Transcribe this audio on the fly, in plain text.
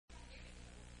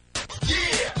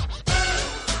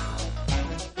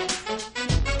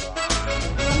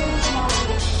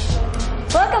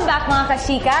back mga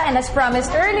kashika, and as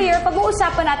promised earlier,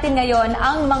 pag-uusapan natin ngayon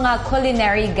ang mga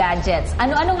culinary gadgets.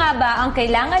 Ano-ano nga ba ang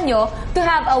kailangan nyo to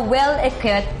have a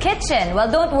well-equipped kitchen?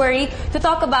 Well, don't worry. To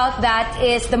talk about that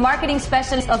is the marketing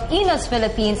specialist of Inos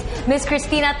Philippines, Ms.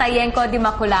 Cristina Tayenco de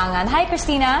Maculangan. Hi,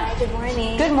 Cristina. Hi, good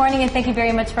morning. Good morning and thank you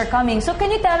very much for coming. So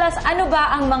can you tell us, ano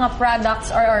ba ang mga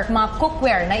products or mga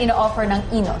cookware na ino-offer ng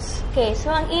Inos? Okay,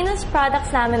 so ang Inos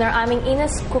products namin or aming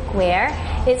Inos cookware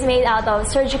is made out of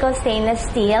surgical stainless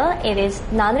steel. It is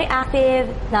non-reactive,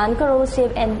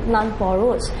 non-corrosive, and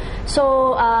non-porous.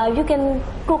 So you can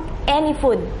cook any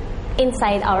food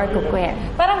inside our cookware.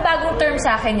 Parang bagong term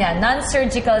sa akin yan,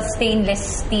 non-surgical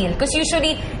stainless steel. Because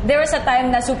usually, there was a time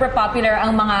na super popular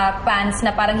ang mga pans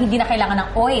na parang hindi na kailangan ng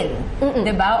oil.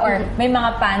 Diba? Or may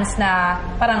mga pans na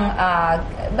parang,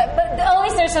 but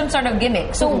always there's some sort of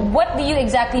gimmick. So, what do you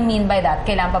exactly mean by that?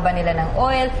 Kailangan pa ba nila ng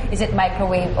oil? Is it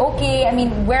microwave okay? I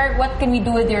mean, what can we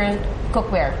do with your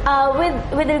cookware?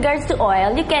 With regards to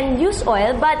oil, you can use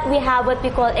oil, but we have what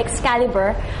we call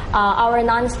Excalibur, our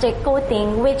non-stick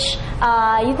coating, which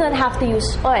you don't have to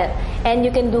use oil. And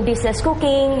you can do business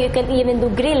cooking, you can even do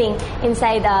grilling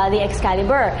inside the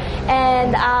Excalibur.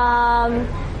 And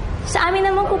sa amin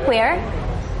namang cookware,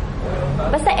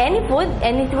 basta any food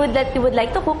that you would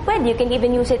like to cook with, you can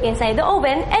even use it inside the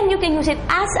oven, and you can use it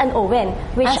as an oven,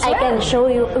 which I will show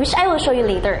you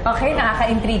later. Okay,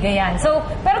 nakaka-intriga yan. So,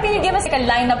 pero can you give us like a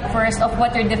lineup first of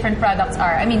what your different products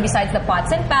are? I mean, besides the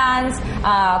pots and pans,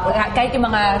 kahit yung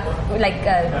mga, like,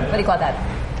 what do you call that?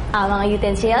 Mga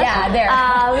utensils. Yeah, there.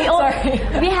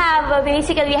 We have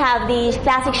basically we have the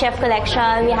classic chef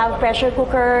collection. We have pressure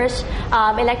cookers,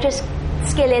 electric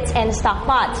skillets, and stock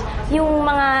pots. Yung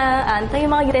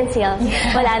mga utensils,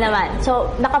 wala naman.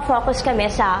 So, naka-focus kami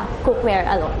sa cookware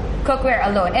alone. Cookware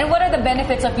alone. And what are the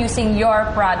benefits of using your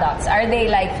products? Are they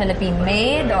like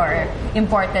Philippine-made or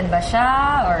imported ba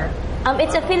siya? Or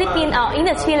it's a Philippine.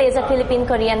 Inos is a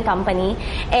Philippine-Korean company,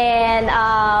 and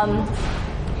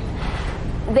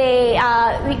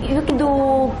you can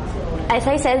do, as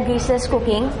I said, greaseless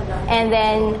cooking, and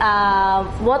then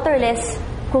waterless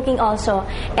cooking also.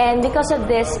 And because of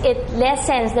this, it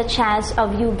lessens the chance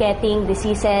of you getting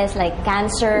diseases like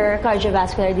cancer,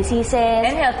 cardiovascular diseases.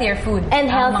 And healthier food.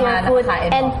 And healthier food.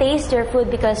 And tastier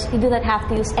food because you do not have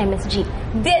to use MSG.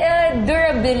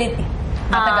 Durability.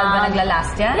 Matagal ba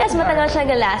naglalast yan? Yes, matagal siya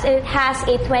naglalast. It has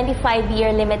a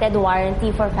 25-year limited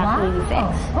warranty for factory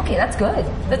defects. Okay, that's good.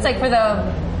 That's like for the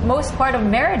most part of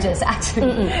marriages,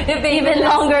 actually. If they even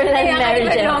longer than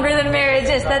marriages. Even longer than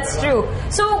marriages, that's true.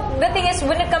 So, the thing is,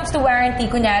 when it comes to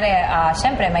warranty, kunyari,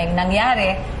 syempre, may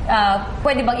nangyari,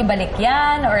 pwede bang ibalik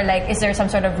yan? Or like, is there some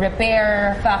sort of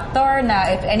repair factor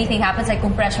na if anything happens, like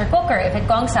kung pressure cooker, if it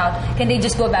conks out, can they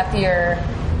just go back to your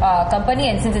company,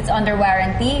 and since it's under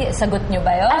warranty, sagot nyo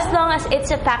ba yun? As long as it's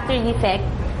a factory defect,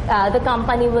 the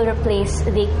company will replace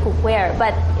the cookware.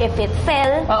 But if it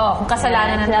fell, kung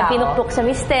kasalanan ng tao, pinukpok sa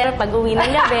mister pag uwi ng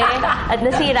gabi at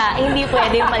nasira, hindi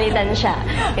pwedeng palitan siya.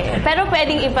 Okay. Pero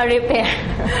pwedeng ipa-repair.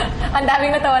 Ang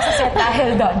daming natawa sa set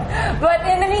dahil doon. But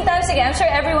in the meantime, sige, I'm sure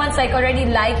everyone's like already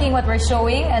liking what we're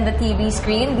showing on the TV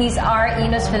screen. These are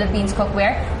Inos Philippines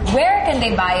cookware. Where can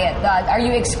they buy it? Are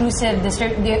you exclusive? Do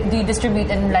you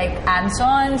distribute in like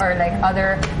Inos1 or like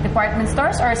other department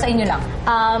stores, or sa inyo lang?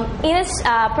 Inos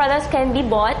products can be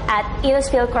bought at Inos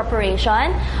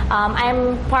Corporation.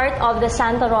 I'm part of the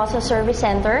Santa Rosa Service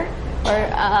Center,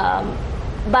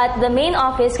 but the main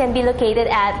office can be located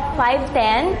at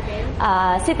 510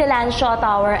 Cityland Shaw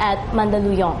Tower at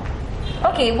Mandaluyong.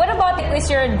 Okay, what about is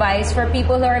your advice for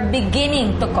people who are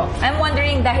beginning to cook? I'm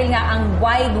wondering, dahil nga ang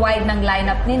wide ng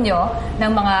lineup ninyo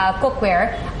ng mga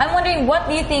cookware, I'm wondering, what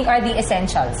do you think are the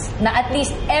essentials na at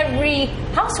least every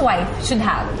housewife should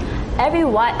have? Every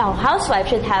housewife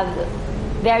should have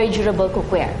very durable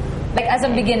cookware. Like as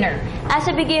a beginner? As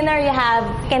a beginner, you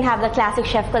can have the classic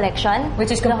chef collection,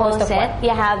 which is composed the whole of set. what?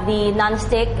 You have the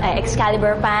non-stick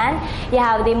Excalibur pan. You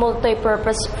have the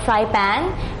multi-purpose fry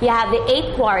pan. You have the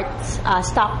 8 quarts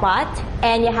stock pot,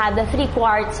 and you have the 3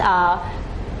 quarts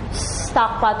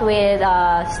stock pot with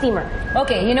steamer.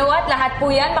 Okay, you know what? Lahat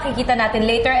po yan makikita natin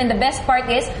later, and the best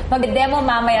part is mag-demo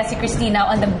mamaya si Cristina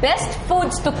on the best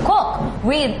foods to cook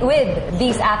with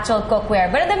these actual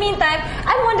cookware. But in the meantime,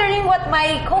 I'm wondering what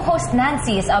my co-host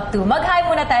Nancy is up to. Mag-hi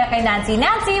muna tayo kay Nancy.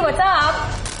 Nancy, what's up?